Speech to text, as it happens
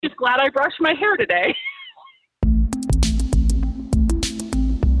glad I brushed my hair today.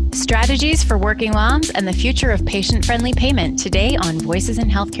 Strategies for working moms and the future of patient-friendly payment today on Voices in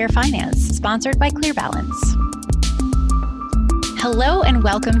Healthcare Finance, sponsored by ClearBalance. Hello and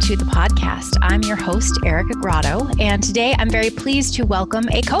welcome to the podcast. I'm your host, Erica Grotto, and today I'm very pleased to welcome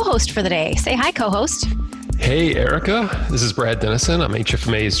a co-host for the day. Say hi, co-host. Hey, Erica. This is Brad Dennison. I'm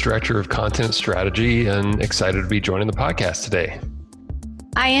HFMA's Director of Content Strategy and excited to be joining the podcast today.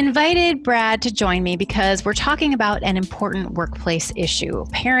 I invited Brad to join me because we're talking about an important workplace issue,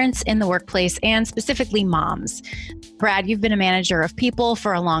 parents in the workplace and specifically moms. Brad, you've been a manager of people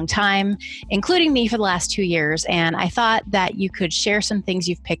for a long time, including me for the last 2 years, and I thought that you could share some things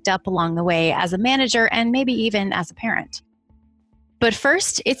you've picked up along the way as a manager and maybe even as a parent. But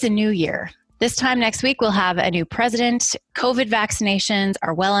first, it's a new year. This time next week, we'll have a new president, COVID vaccinations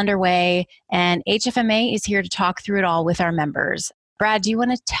are well underway, and HFMA is here to talk through it all with our members. Brad, do you want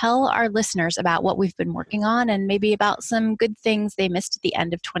to tell our listeners about what we've been working on and maybe about some good things they missed at the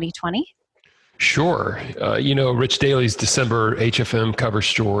end of 2020? Sure. Rich Daly's December HFM cover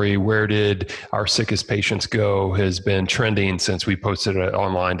story, Where Did Our Sickest Patients Go?, has been trending since we posted it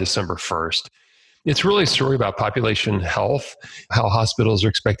online December 1st. It's really a story about population health, how hospitals are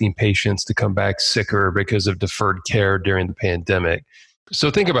expecting patients to come back sicker because of deferred care during the pandemic. So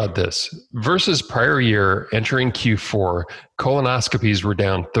think about this. Versus prior year, entering Q4, colonoscopies were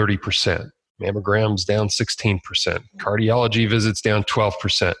down 30%, mammograms down 16%, cardiology visits down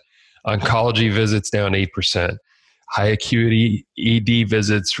 12%, oncology visits down 8%, high acuity ED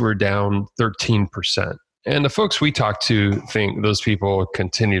visits were down 13%. And the folks we talked to think those people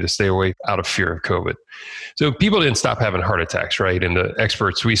continue to stay away out of fear of COVID. So people didn't stop having heart attacks, right? And the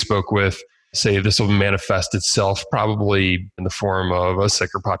experts we spoke with say this will manifest itself probably in the form of a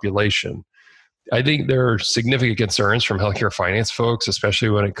sicker population. I think there are significant concerns from healthcare finance folks, especially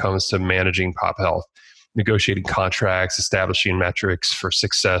when it comes to managing pop health, negotiating contracts, establishing metrics for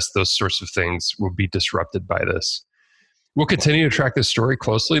success. Those sorts of things will be disrupted by this. We'll continue to track this story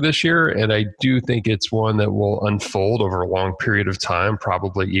closely this year, and I do think it's one that will unfold over a long period of time,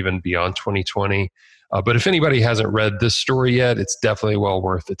 probably even beyond 2020. But if anybody hasn't read this story yet, it's definitely well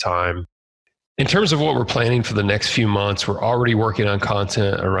worth the time. In terms of what we're planning for the next few months, we're already working on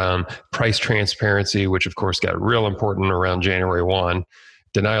content around price transparency, which of course got real important around January 1,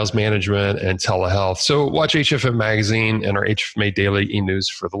 denials management, and telehealth. So watch HFM Magazine and our HFMA Daily e-news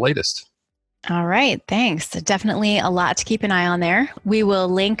for the latest. All right, thanks. Definitely a lot to keep an eye on there. We will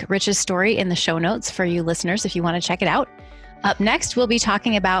link Rich's story in the show notes for you listeners if you want to check it out. Up next, we'll be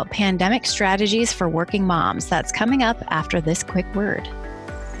talking about pandemic strategies for working moms. That's coming up after this quick word.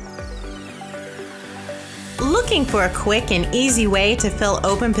 Looking for a quick and easy way to fill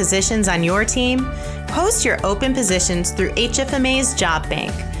open positions on your team? Post your open positions through HFMA's Job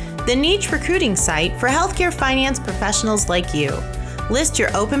Bank, the niche recruiting site for healthcare finance professionals like you. List your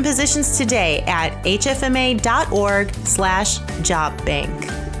open positions today at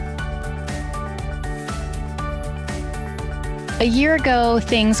hfma.org/jobbank. A year ago,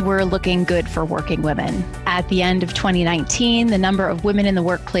 things were looking good for working women. At the end of 2019, the number of women in the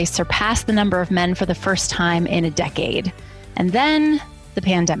workplace surpassed the number of men for the first time in a decade. And then the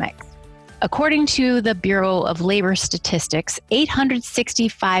pandemic. According to the Bureau of Labor Statistics,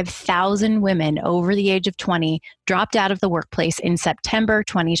 865,000 women over the age of 20 dropped out of the workplace in September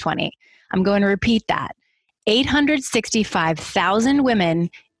 2020. I'm going to repeat that. 865,000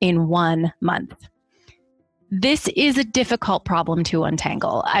 women in 1 month. This is a difficult problem to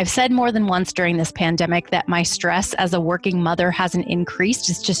untangle. I've said more than once during this pandemic that my stress as a working mother hasn't increased,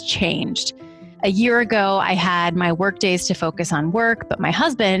 it's just changed. A year ago, I had my work days to focus on work, but my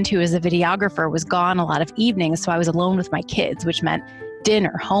husband, who is a videographer, was gone a lot of evenings, so I was alone with my kids, which meant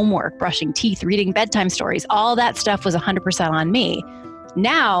dinner, homework, brushing teeth, reading bedtime stories. All that stuff was 100% on me.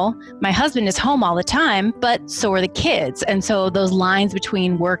 Now, my husband is home all the time, but so are the kids, and so those lines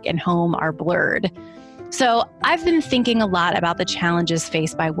between work and home are blurred. So I've been thinking a lot about the challenges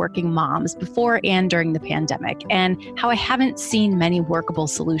faced by working moms before and during the pandemic and how I haven't seen many workable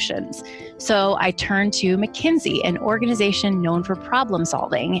solutions. So I turned to McKinsey, an organization known for problem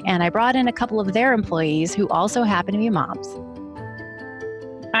solving, and I brought in a couple of their employees who also happen to be moms.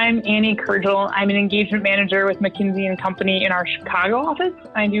 I'm Annie Kurgel. I'm an engagement manager with McKinsey & Company in our Chicago office.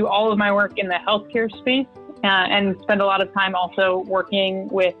 I do all of my work in the healthcare space and spend a lot of time also working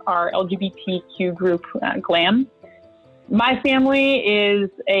with our LGBTQ group, GLAM. My family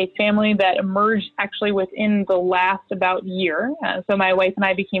is a family that emerged actually within the last about year. So my wife and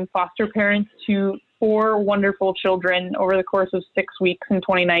I became foster parents to 4 wonderful children over the course of 6 weeks in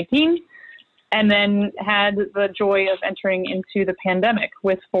 2019. and then had the joy of entering into the pandemic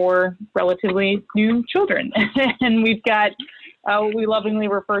with 4 relatively new children. And we've got what we lovingly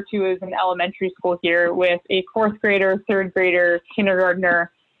refer to as an elementary school here with a 4th grader, 3rd grader,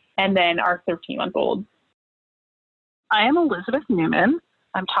 kindergartner, and then our 13-month-old. I am Elizabeth Newman.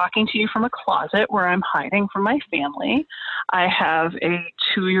 I'm talking to you from a closet where I'm hiding from my family. I have a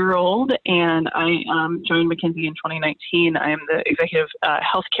 2-year-old, and I joined McKinsey in 2019. I am the executive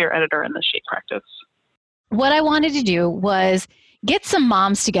healthcare editor in the Shape practice. What I wanted to do was get some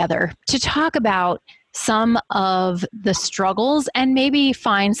moms together to talk about some of the struggles and maybe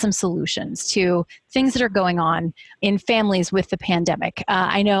find some solutions to things that are going on in families with the pandemic.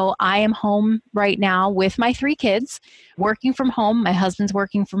 I know I am home right now with my 3 kids, working from home. My husband's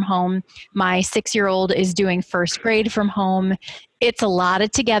working from home. My 6-year-old is doing 1st grade from home. It's a lot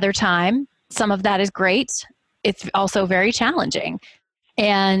of together time. Some of that is great. It's also very challenging.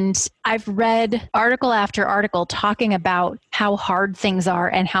 And I've read article after article talking about how hard things are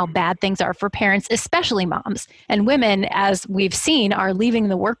and how bad things are for parents, especially moms. And women, as we've seen, are leaving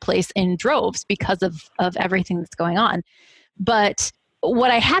the workplace in droves because of everything that's going on. But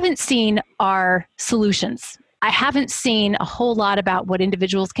what I haven't seen are solutions. I haven't seen a whole lot about what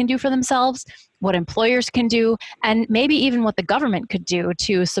individuals can do for themselves, what employers can do, and maybe even what the government could do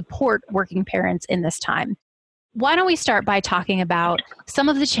to support working parents in this time. Why don't we start by talking about some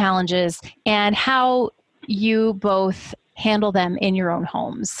of the challenges and how you both handle them in your own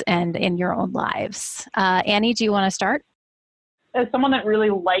homes and in your own lives. Annie, do you want to start? As someone that really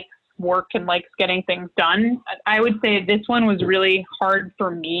likes work and likes getting things done, I would say this one was really hard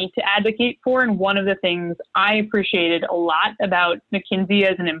for me to advocate for. And one of the things I appreciated a lot about McKinsey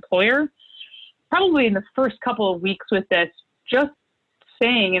as an employer, probably in the first couple of weeks with this, just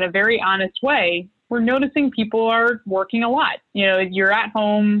saying in a very honest way, we're noticing people are working a lot. You know, you're at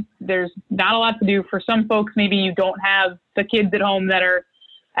home, there's not a lot to do. For some folks, maybe you don't have the kids at home that are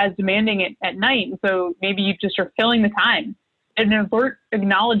as demanding at night. And so maybe you just are filling the time. An alert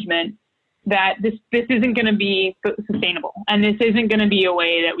acknowledgement that this isn't going to be sustainable. And this isn't going to be a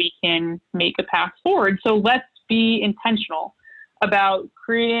way that we can make a path forward. So let's be intentional about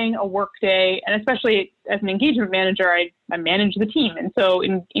creating a work day, and especially as an engagement manager, I manage the team. And so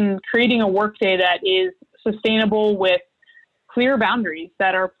in creating a work day that is sustainable with clear boundaries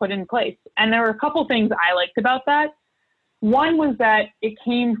that are put in place. And there were a couple things I liked about that. One was that it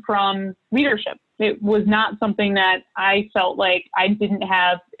came from leadership. It was not something that I felt like I didn't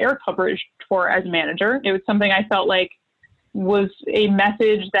have air coverage for as a manager. It was something I felt like was a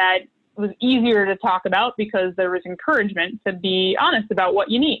message that was easier to talk about because there was encouragement to be honest about what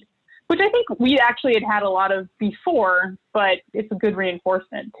you need, which I think we actually had a lot of before, but it's a good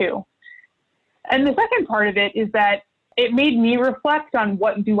reinforcement too. And the second part of it is that it made me reflect on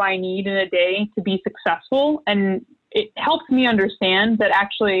what do I need in a day to be successful. And it helps me understand that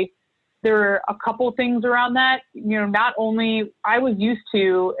actually there are a couple things around that. You know, not only I was used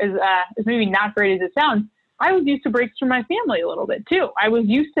to, as maybe not great as it sounds, I was used to breaks from my family a little bit too. I was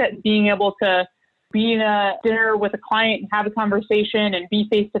used to being able to be in a dinner with a client and have a conversation and be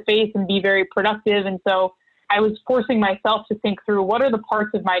face to face and be very productive. And so I was forcing myself to think through what are the parts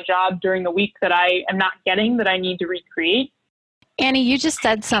of my job during the week that I am not getting that I need to recreate. Annie, you just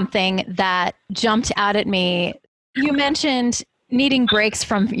said something that jumped out at me. You mentioned needing breaks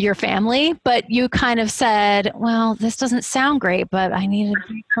from your family, but you kind of said, well, this doesn't sound great, but I need a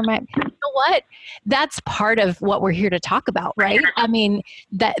break from my, you know what? That's part of what we're here to talk about, right? I mean,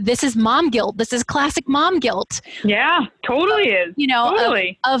 that this is mom guilt. This is classic mom guilt. Yeah, totally is. You know,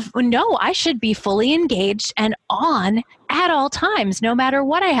 totally. No, I should be fully engaged and on at all times, no matter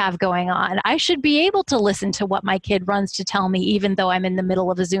what I have going on. I should be able to listen to what my kid runs to tell me, even though I'm in the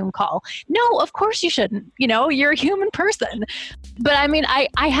middle of a Zoom call. No, of course you shouldn't. You know, you're a human person. But I mean,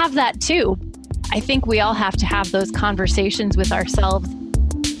 I have that too. I think we all have to have those conversations with ourselves.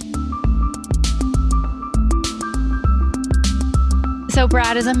 So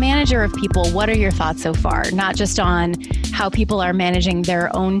Brad, as a manager of people, what are your thoughts so far? Not just on how people are managing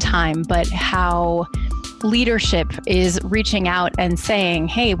their own time, but how leadership is reaching out and saying,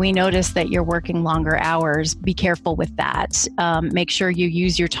 hey, we noticed that you're working longer hours. Be careful with that. Make sure you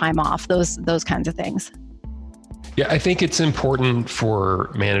use your time off, those kinds of things. Yeah, I think it's important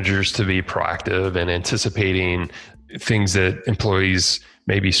for managers to be proactive and anticipating things that employees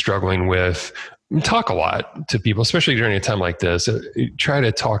may be struggling with. Talk a lot to people, especially during a time like this. Try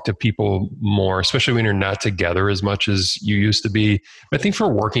to talk to people more, especially when you're not together as much as you used to be. I think for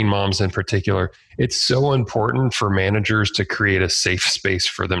working moms in particular, it's so important for managers to create a safe space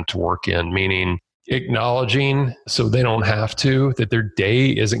for them to work in, meaning acknowledging so they don't have to, that their day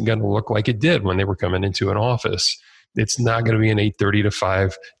isn't going to look like it did when they were coming into an office. It's not going to be an 8:30 to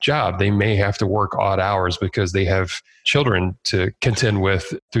 5 job. They may have to work odd hours because they have children to contend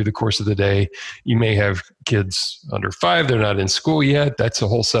with through the course of the day. You may have kids under 5. They're not in school yet. That's a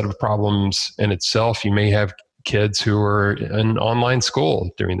whole set of problems in itself. You may have kids who are in online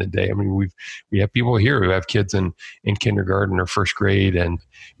school during the day. I mean, we have people here who have kids in kindergarten or first grade, and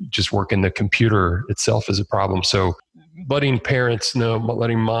just working the computer itself is a problem. So letting parents know,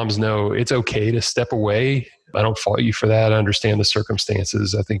 letting moms know it's okay to step away. I don't fault you for that. I understand the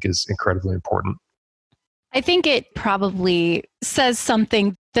circumstances, I think is incredibly important. I think it probably says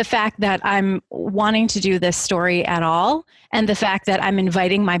something, the fact that I'm wanting to do this story at all, and the fact that I'm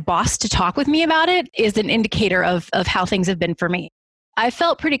inviting my boss to talk with me about it is an indicator of how things have been for me. I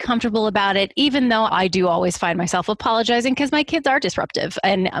felt pretty comfortable about it, even though I do always find myself apologizing because my kids are disruptive.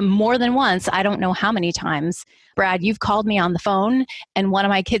 And more than once, I don't know how many times, Brad, you've called me on the phone and one of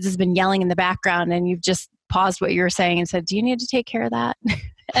my kids has been yelling in the background and you've just paused what you were saying and said, do you need to take care of that?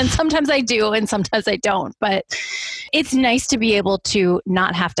 And sometimes I do and sometimes I don't. But it's nice to be able to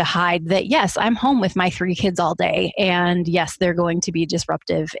not have to hide that, yes, I'm home with my 3 kids all day. And yes, they're going to be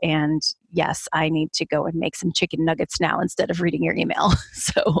disruptive. And yes, I need to go and make some chicken nuggets now instead of reading your email.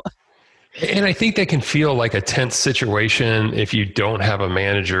 And I think that can feel like a tense situation if you don't have a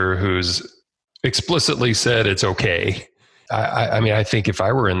manager who's explicitly said it's okay. I mean, I think if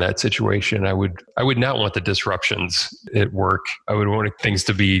I were in that situation, I would not want the disruptions at work. I would want things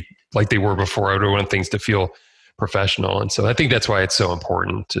to be like they were before. I would want things to feel professional. And so I think that's why it's so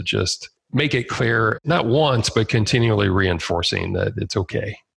important to just make it clear, not once, but continually reinforcing that it's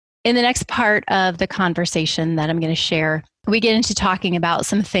okay. In the next part of the conversation that I'm going to share, we get into talking about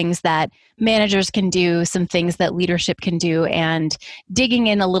some things that managers can do, some things that leadership can do, and digging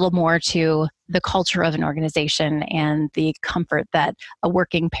in a little more to the culture of an organization and the comfort that a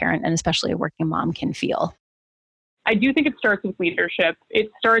working parent and especially a working mom can feel. I do think it starts with leadership.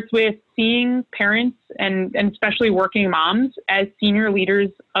 It starts with seeing parents and especially working moms as senior leaders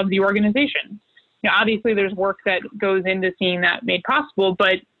of the organization. You know, obviously there's work that goes into seeing that made possible,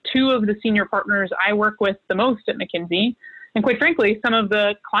 but 2 of the senior partners I work with the most at McKinsey, and quite frankly, some of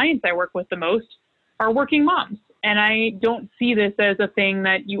the clients I work with the most are working moms. And I don't see this as a thing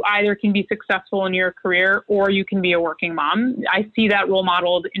that you either can be successful in your career or you can be a working mom. I see that role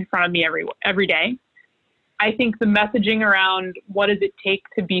modeled in front of me every day. I think the messaging around what does it take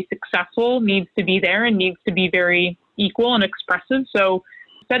to be successful needs to be there and needs to be very equal and expressive. So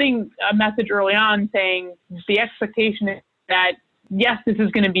setting a message early on saying the expectation is that, yes, this is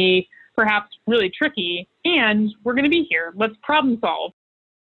going to be perhaps really tricky and we're going to be here. Let's problem solve.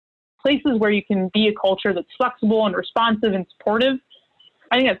 Places where you can be a culture that's flexible and responsive and supportive,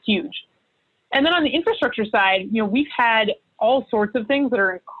 I think that's huge. And then on the infrastructure side, you know, we've had all sorts of things that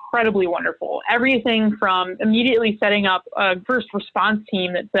are incredibly wonderful. Everything from immediately setting up a first response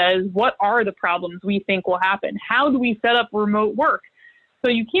team that says, what are the problems we think will happen? How do we set up remote work so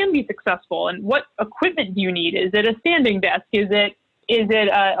you can be successful? And what equipment do you need? Is it a standing desk? Is it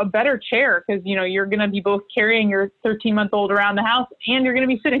a better chair? Because, you know, you're going to be both carrying your 13-month-old around the house and you're going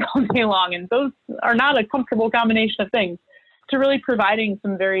to be sitting all day long. And those are not a comfortable combination of things. To really providing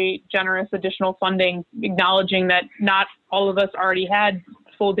some very generous additional funding, acknowledging that not all of us already had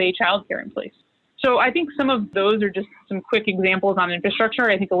full-day childcare in place. So I think some of those are just some quick examples on infrastructure.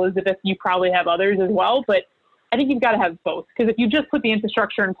 I think, Elizabeth, you probably have others as well, but I think you've got to have both. Because if you just put the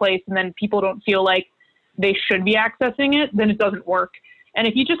infrastructure in place and then people don't feel like they should be accessing it, then it doesn't work. And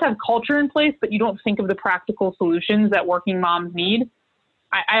if you just have culture in place, but you don't think of the practical solutions that working moms need,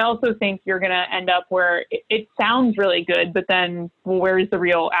 I also think you're going to end up where it sounds really good, but then where's the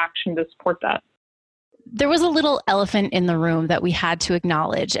real action to support that? There was a little elephant in the room that we had to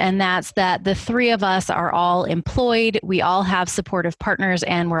acknowledge, and that's that the 3 of us are all employed, we all have supportive partners,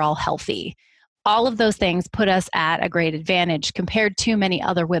 and we're all healthy. All of those things put us at a great advantage compared to many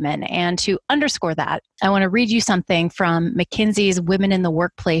other women. And to underscore that, I want to read you something from McKinsey's Women in the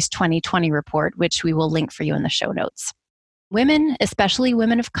Workplace 2020 report, which we will link for you in the show notes. Women, especially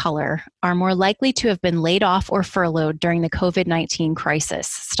women of color, are more likely to have been laid off or furloughed during the COVID-19 crisis,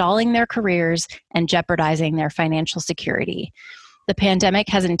 stalling their careers and jeopardizing their financial security. The pandemic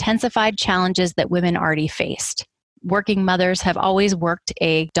has intensified challenges that women already faced. Working mothers have always worked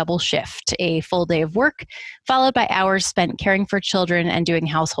a double shift, a full day of work, followed by hours spent caring for children and doing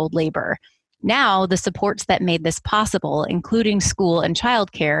household labor. Now, the supports that made this possible, including school and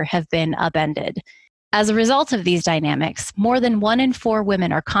childcare, have been upended. As a result of these dynamics, more than 1 in 4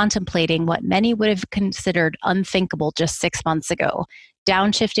 women are contemplating what many would have considered unthinkable just 6 months ago,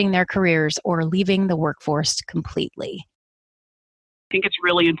 downshifting their careers, or leaving the workforce completely. I think it's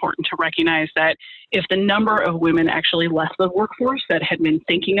really important to recognize that if the number of women actually left the workforce that had been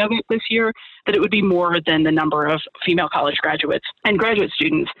thinking of it this year, that it would be more than the number of female college graduates and graduate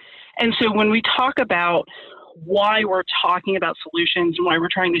students. And so when we talk about why we're talking about solutions and why we're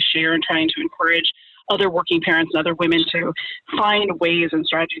trying to share and trying to encourage other working parents and other women to find ways and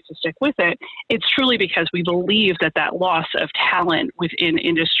strategies to stick with it, it's truly because we believe that that loss of talent within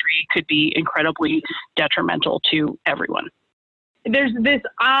industry could be incredibly detrimental to everyone. There's this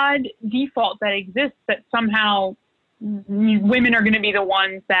odd default that exists that somehow women are going to be the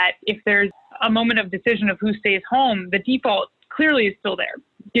ones that, if there's a moment of decision of who stays home, the default clearly is still there.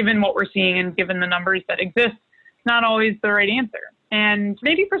 Given what we're seeing and given the numbers that exist, it's not always the right answer. And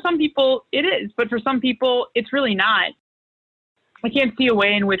maybe for some people it is, but for some people it's really not. I can't see a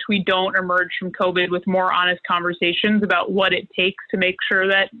way in which we don't emerge from COVID with more honest conversations about what it takes to make sure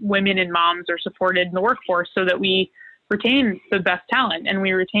that women and moms are supported in the workforce so that we retain the best talent and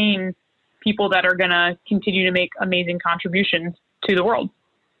we retain people that are going to continue to make amazing contributions to the world.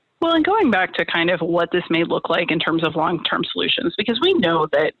 Well, and going back to kind of what this may look like in terms of long-term solutions, because we know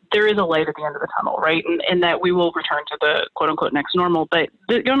that there is a light at the end of the tunnel, right? And that we will return to the quote-unquote next normal. But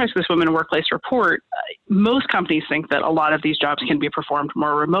going back to this Women in Workplace report, most companies think that a lot of these jobs can be performed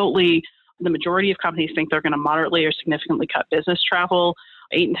more remotely. The majority of companies think they're going to moderately or significantly cut business travel.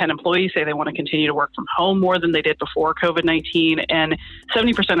 8 in 10 employees say they want to continue to work from home more than they did before COVID-19. And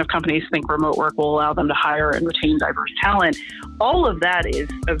 70% of companies think remote work will allow them to hire and retain diverse talent. All of that is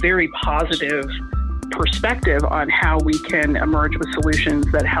a very positive perspective on how we can emerge with solutions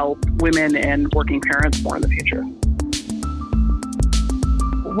that help women and working parents more in the future.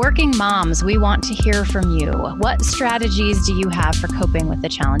 Working moms, we want to hear from you. What strategies do you have for coping with the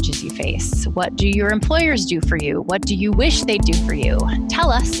challenges you face? What do your employers do for you? What do you wish they'd do for you? Tell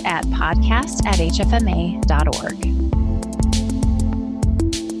us at podcast@hfma.org.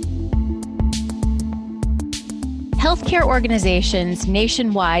 Healthcare organizations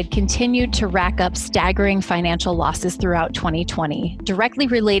nationwide continued to rack up staggering financial losses throughout 2020, directly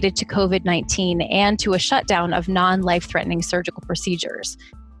related to COVID-19 and to a shutdown of non-life-threatening surgical procedures.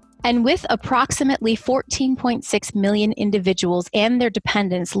 And with approximately 14.6 million individuals and their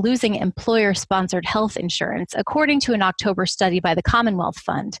dependents losing employer-sponsored health insurance, according to an October study by the Commonwealth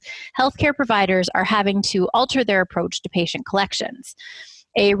Fund, healthcare providers are having to alter their approach to patient collections.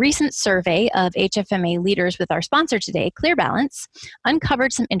 A recent survey of HFMA leaders with our sponsor today, ClearBalance,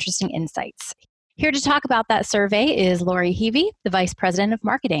 uncovered some interesting insights. Here to talk about that survey is Lori Heavey, the Vice President of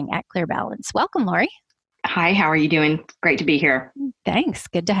Marketing at ClearBalance. Welcome, Lori. Hi, how are you doing? Great to be here. Thanks.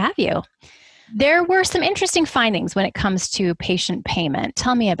 Good to have you. There were some interesting findings when it comes to patient payment.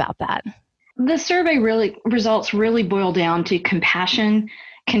 Tell me about that. The survey results really boil down to compassion,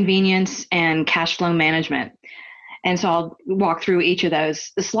 convenience, and cash flow management. And so I'll walk through each of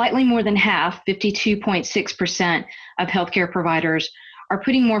those. Slightly more than half, 52.6% of healthcare providers are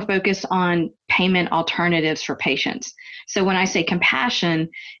putting more focus on payment alternatives for patients. So when I say compassion,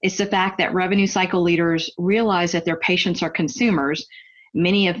 it's the fact that revenue cycle leaders realize that their patients are consumers,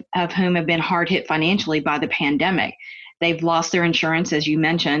 many of whom have been hard hit financially by the pandemic. They've lost their insurance, as you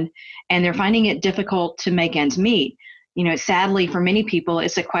mentioned, and they're finding it difficult to make ends meet. You know, sadly, for many people,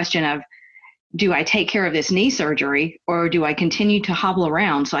 it's a question of, do I take care of this knee surgery or do I continue to hobble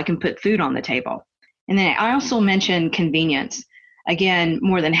around so I can put food on the table? And then I also mentioned convenience. Again,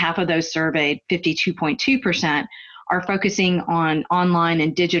 more than half of those surveyed, 52.2%, are focusing on online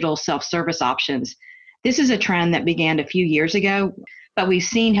and digital self-service options. This is a trend that began a few years ago, but we've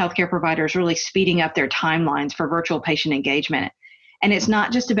seen healthcare providers really speeding up their timelines for virtual patient engagement. And it's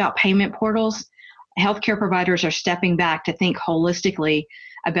not just about payment portals. Healthcare providers are stepping back to think holistically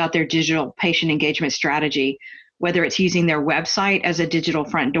about their digital patient engagement strategy, whether it's using their website as a digital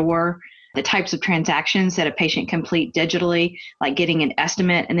front door, the types of transactions that a patient complete digitally, like getting an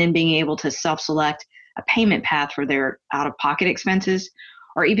estimate and then being able to self-select a payment path for their out-of-pocket expenses,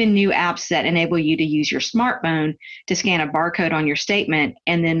 or even new apps that enable you to use your smartphone to scan a barcode on your statement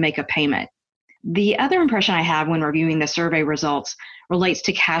and then make a payment. The other impression I have when reviewing the survey results relates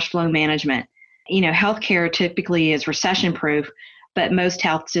to cash flow management. You know, healthcare typically is recession-proof, but most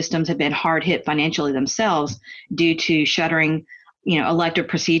health systems have been hard hit financially themselves due to shuttering elective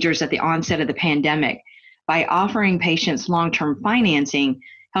procedures at the onset of the pandemic. By offering patients long-term financing,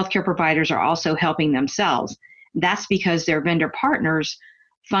 healthcare providers are also helping themselves. That's because their vendor partners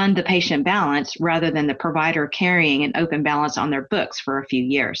fund the patient balance rather than the provider carrying an open balance on their books for a few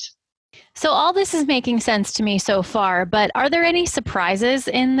years. So all this is making sense to me so far, but are there any surprises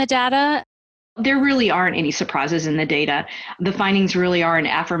in the data? There really aren't any surprises in the data. The findings really are an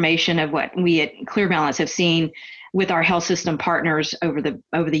affirmation of what we at ClearBalance have seen with our health system partners over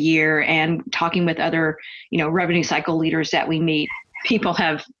the year, and talking with other, revenue cycle leaders that we meet. People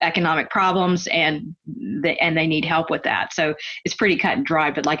have economic problems and they need help with that. So it's pretty cut and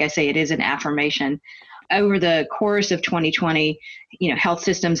dry, but like I say, it is an affirmation. Over the course of 2020, health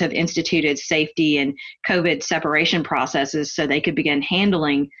systems have instituted safety and COVID separation processes so they could begin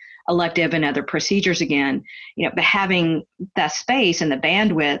handling elective and other procedures again. But having that space and the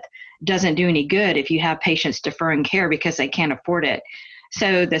bandwidth doesn't do any good if you have patients deferring care because they can't afford it.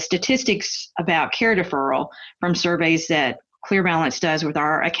 So the statistics about care deferral from surveys that ClearBalance does with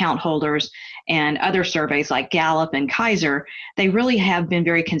our account holders and other surveys like Gallup and Kaiser, they really have been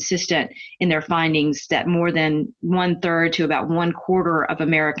very consistent in their findings that more than 1/3 to about 1/4 of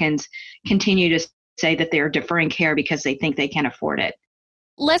Americans continue to say that they're deferring care because they think they can't afford it.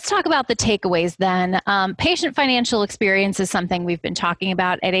 Let's talk about the takeaways then. Patient financial experience is something we've been talking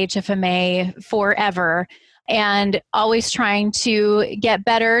about at HFMA forever, and always trying to get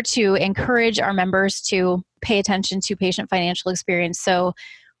better to encourage our members to pay attention to patient financial experience. So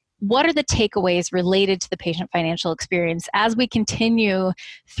what are the takeaways related to the patient financial experience as we continue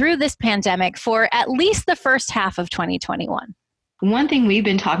through this pandemic for at least the first half of 2021? One thing we've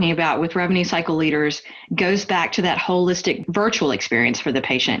been talking about with revenue cycle leaders goes back to that holistic virtual experience for the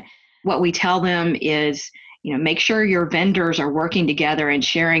patient. What we tell them is, make sure your vendors are working together and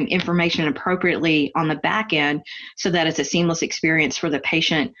sharing information appropriately on the back end so that it's a seamless experience for the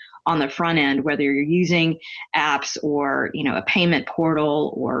patient on the front end, whether you're using apps or, a payment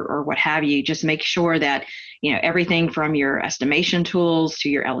portal or what have you. Just make sure that, everything from your estimation tools to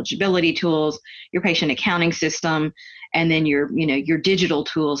your eligibility tools, your patient accounting system, and then your digital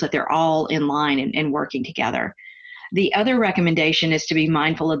tools, that they're all in line and working together. The other recommendation is to be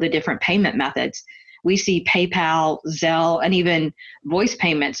mindful of the different payment methods. We see PayPal, Zelle, and even voice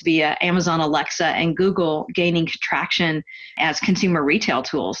payments via Amazon Alexa and Google gaining traction as consumer retail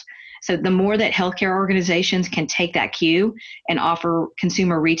tools. So the more that healthcare organizations can take that cue and offer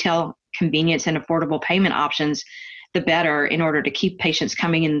consumer retail convenience and affordable payment options, the better, in order to keep patients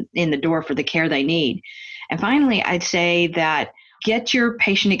coming in the door for the care they need. And finally, I'd say that get your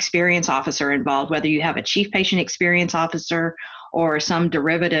patient experience officer involved, whether you have a chief patient experience officer or some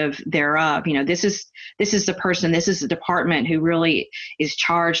derivative thereof. This is the person, this is the department who really is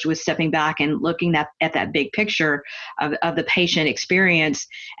charged with stepping back and looking at that big picture of the patient experience.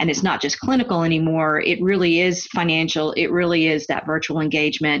 And it's not just clinical anymore. It really is financial. It really is that virtual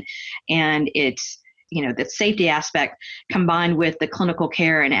engagement. And it's, the safety aspect combined with the clinical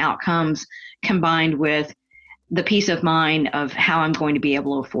care and outcomes, combined with the peace of mind of how I'm going to be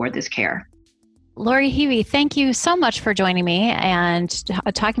able to afford this care. Lori Heavey, thank you so much for joining me and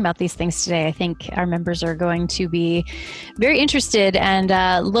talking about these things today. I think our members are going to be very interested and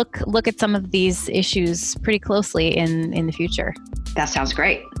look at some of these issues pretty closely in the future. That sounds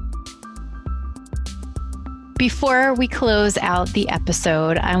great. Before we close out the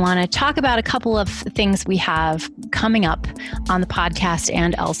episode, I want to talk about a couple of things we have coming up on the podcast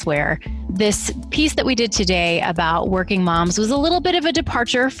and elsewhere. This piece that we did today about working moms was a little bit of a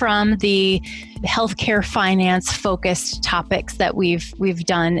departure from the healthcare finance focused topics that we've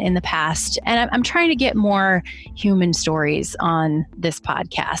done in the past. And I'm trying to get more human stories on this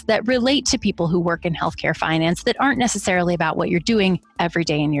podcast that relate to people who work in healthcare finance, that aren't necessarily about what you're doing every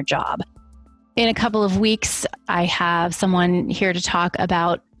day in your job. In a couple of weeks, I have someone here to talk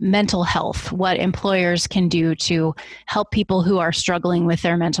about mental health, what employers can do to help people who are struggling with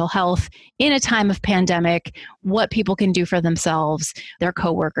their mental health in a time of pandemic, what people can do for themselves, their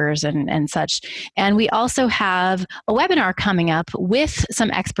coworkers, and such. And we also have a webinar coming up with some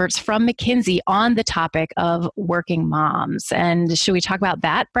experts from McKinsey on the topic of working moms. And should we talk about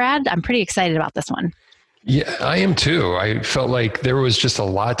that, Brad? I'm pretty excited about this one. Yeah, I am too. I felt like there was just a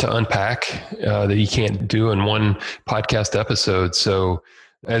lot to unpack that you can't do in one podcast episode. So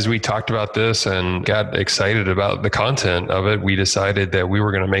as we talked about this and got excited about the content of it, we decided that we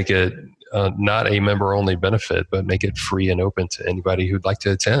were going to make it not a member-only benefit, but make it free and open to anybody who'd like to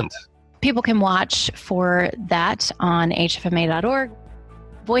attend. People can watch for that on hfma.org.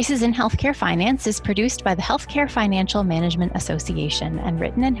 Voices in Healthcare Finance is produced by the Healthcare Financial Management Association and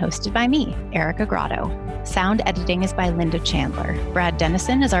written and hosted by me, Erica Grotto. Sound editing is by Linda Chandler. Brad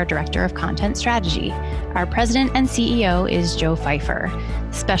Dennison is our Director of Content Strategy. Our President and CEO is Joe Pfeiffer.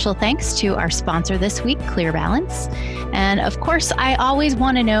 Special thanks to our sponsor this week, ClearBalance. And of course, I always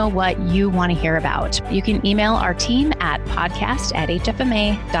want to know what you want to hear about. You can email our team at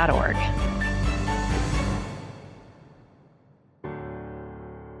podcast@hfma.org.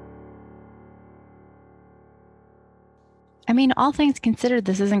 I mean, all things considered,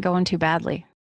 this isn't going too badly.